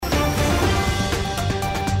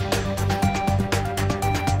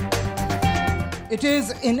It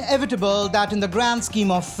is inevitable that in the grand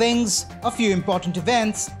scheme of things, a few important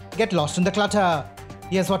events get lost in the clutter.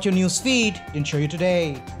 Here's what your news feed didn't show you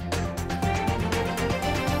today.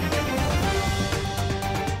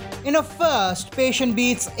 In a first, patient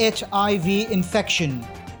beats HIV infection.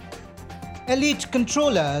 Elite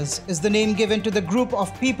Controllers is the name given to the group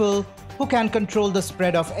of people who can control the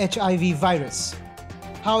spread of HIV virus.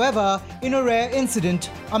 However, in a rare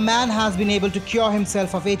incident, a man has been able to cure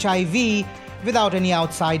himself of HIV without any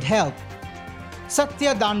outside help.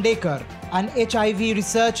 Satya Dandekar, an HIV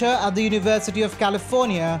researcher at the University of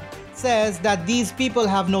California, says that these people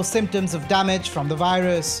have no symptoms of damage from the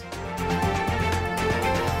virus.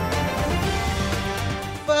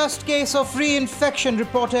 First case of reinfection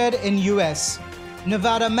reported in US.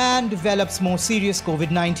 Nevada man develops more serious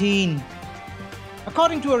COVID-19.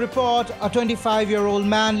 According to a report, a 25-year-old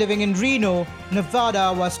man living in Reno,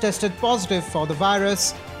 Nevada was tested positive for the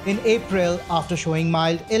virus in April after showing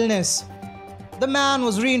mild illness. The man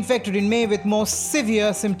was reinfected in May with more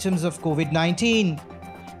severe symptoms of COVID-19.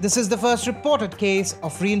 This is the first reported case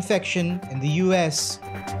of reinfection in the US.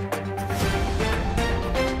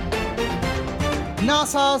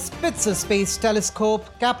 NASA's Spitzer Space Telescope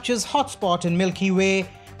captures hotspot in Milky Way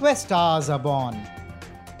where stars are born.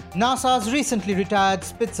 NASA's recently retired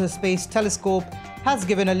Spitzer Space Telescope has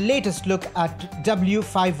given a latest look at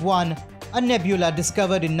W51, a nebula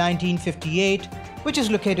discovered in 1958, which is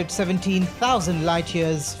located 17,000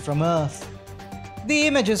 light-years from Earth. The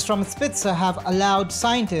images from Spitzer have allowed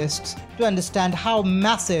scientists to understand how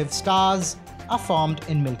massive stars are formed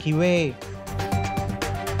in Milky Way.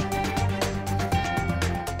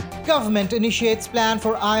 Government initiates plan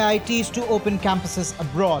for IITs to open campuses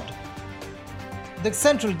abroad. The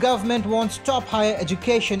central government wants top higher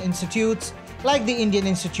education institutes like the Indian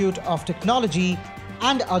Institute of Technology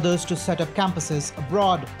and others to set up campuses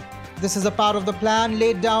abroad. This is a part of the plan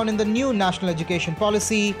laid down in the new National Education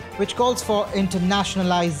Policy, which calls for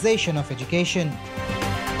internationalization of education.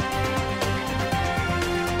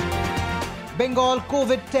 Bengal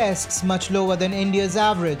COVID tests much lower than India's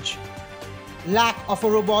average. Lack of a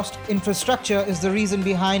robust infrastructure is the reason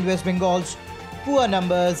behind West Bengal's poor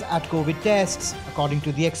numbers at COVID tests, according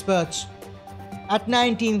to the experts. At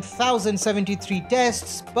 19,073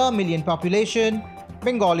 tests per million population,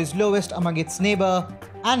 Bengal is lowest among its neighbor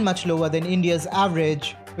and much lower than India's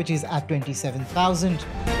average, which is at 27,000.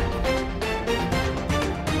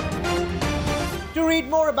 To read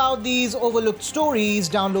more about these overlooked stories,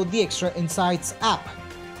 download the Extra Insights app.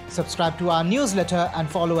 Subscribe to our newsletter and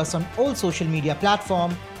follow us on all social media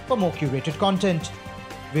platforms for more curated content.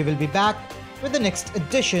 We will be back with the next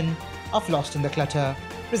edition of Lost in the Clutter,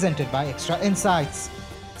 presented by Extra Insights.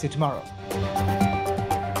 See you tomorrow.